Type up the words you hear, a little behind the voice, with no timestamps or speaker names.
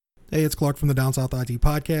Hey, it's Clark from the Down South IT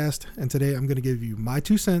Podcast, and today I'm going to give you my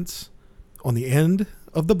 2 cents on the end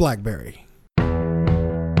of the BlackBerry.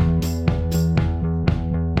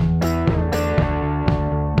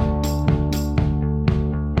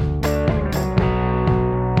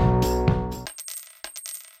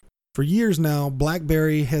 For years now,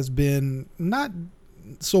 BlackBerry has been not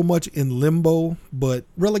so much in limbo, but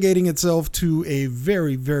relegating itself to a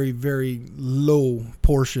very, very, very low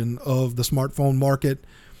portion of the smartphone market.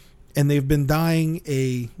 And they've been dying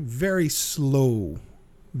a very slow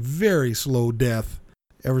death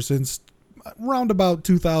ever since around about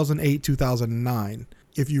 2008, 2009.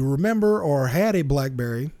 If you remember or had a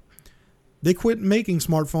BlackBerry, they quit making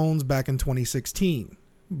smartphones back in 2016,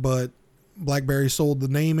 but BlackBerry sold the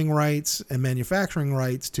naming rights and manufacturing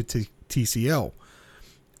rights to TCL.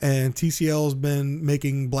 And TCL has been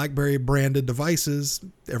making BlackBerry branded devices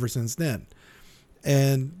ever since then.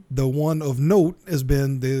 And the one of note has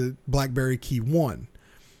been the BlackBerry Key 1.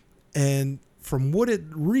 And from what it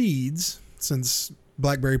reads, since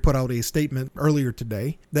BlackBerry put out a statement earlier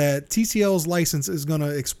today, that TCL's license is going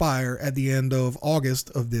to expire at the end of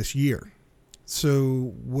August of this year.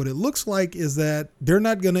 So what it looks like is that they're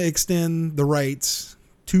not going to extend the rights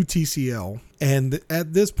to TCL. And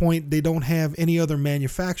at this point, they don't have any other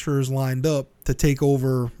manufacturers lined up to take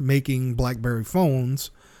over making BlackBerry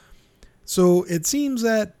phones. So it seems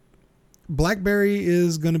that BlackBerry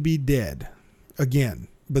is going to be dead again,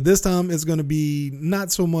 but this time it's going to be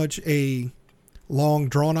not so much a long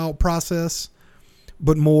drawn out process,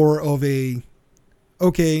 but more of a,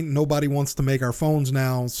 okay, nobody wants to make our phones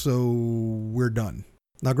now, so we're done.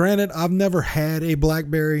 Now, granted, I've never had a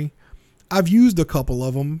BlackBerry. I've used a couple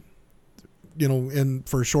of them,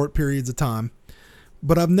 for short periods of time.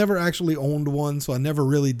 But I've never actually owned one, so I never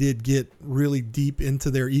really did get really deep into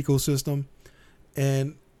their ecosystem.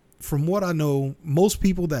 And from what I know, most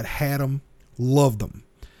people that had them loved them,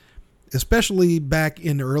 especially back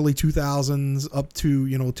in the early 2000s up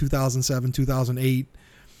to 2007, 2008.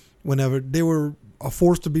 Whenever they were a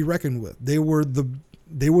force to be reckoned with, they were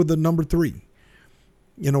the number 3.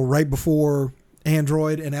 Right before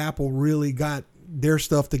Android and Apple really got their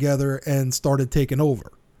stuff together and started taking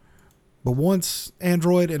over. But once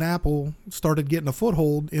Android and Apple started getting a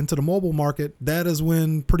foothold into the mobile market, that is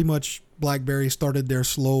when pretty much BlackBerry started their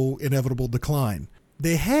slow, inevitable decline.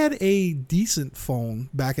 They had a decent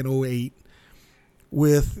phone back in 2008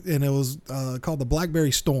 and it was called the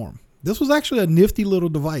BlackBerry Storm. This was actually a nifty little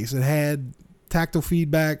device. It had tactile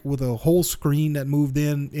feedback with a whole screen that moved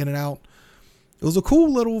in and out. It was a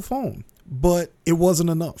cool little phone, but it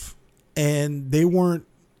wasn't enough. And they weren't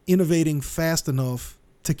innovating fast enough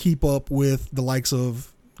to keep up with the likes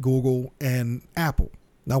of Google and Apple.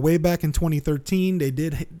 Now, way back in 2013, they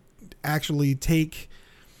did actually take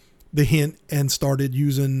the hint and started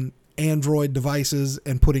using Android devices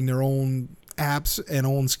and putting their own apps and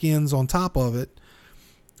own skins on top of it.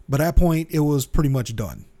 But at that point, it was pretty much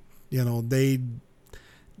done. They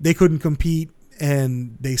couldn't compete,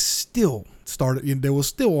 and they still started. They were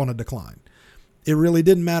still on a decline. It really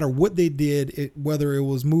didn't matter what they did, whether it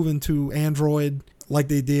was moving to Android like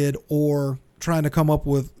they did or trying to come up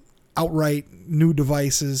with outright new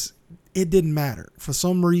devices. It didn't matter. For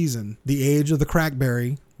some reason, the age of the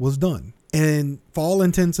Crackberry was done. And for all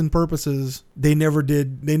intents and purposes, they never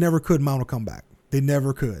could mount a comeback. They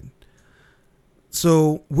never could.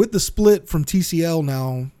 So with the split from TCL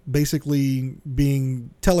now basically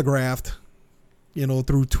being telegraphed,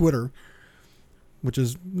 through Twitter, which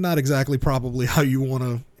is not exactly probably how you want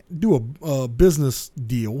to do a business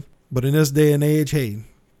deal. But in this day and age, hey,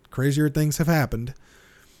 crazier things have happened.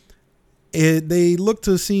 They look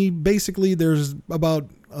to see basically there's about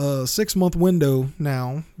a 6-month window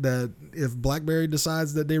now that if BlackBerry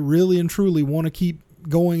decides that they really and truly want to keep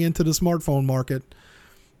going into the smartphone market,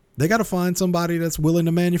 they got to find somebody that's willing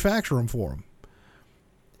to manufacture them for them.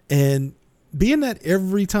 And being that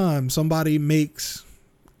every time somebody makes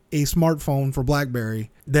a smartphone for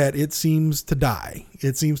BlackBerry, that it seems to die.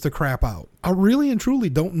 It seems to crap out. I really and truly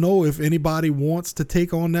don't know if anybody wants to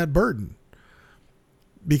take on that burden,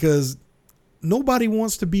 because nobody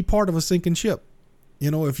wants to be part of a sinking ship.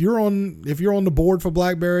 If you're on the board for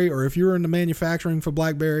BlackBerry, or if you're in the manufacturing for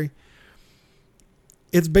BlackBerry,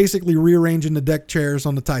 it's basically rearranging the deck chairs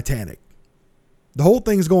on the Titanic. The whole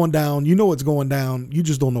thing's going down. It's going down. You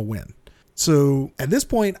just don't know when. So at this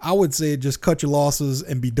point, I would say just cut your losses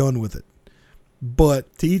and be done with it.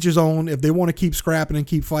 But to each his own. If they want to keep scrapping and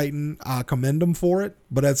keep fighting, I commend them for it.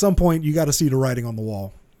 But at some point, you got to see the writing on the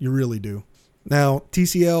wall. You really do. Now,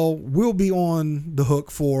 TCL will be on the hook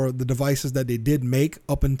for the devices that they did make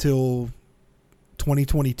up until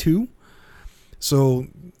 2022. So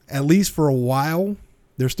at least for a while,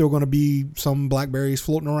 there's still going to be some blackberries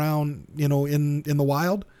floating around, in the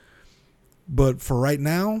wild. But for right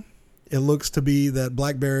now, it looks to be that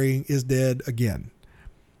blackberry is dead again.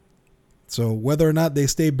 So whether or not they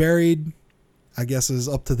stay buried, I guess is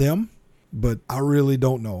up to them. But I really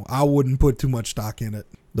don't know. I wouldn't put too much stock in it.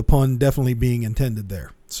 The pun definitely being intended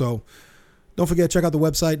there. So don't forget, check out the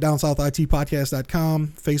website,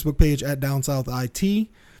 downsouthitpodcast.com, Facebook page @downsouthit.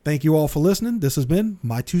 Thank you all for listening. This has been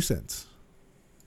My 2 Cents.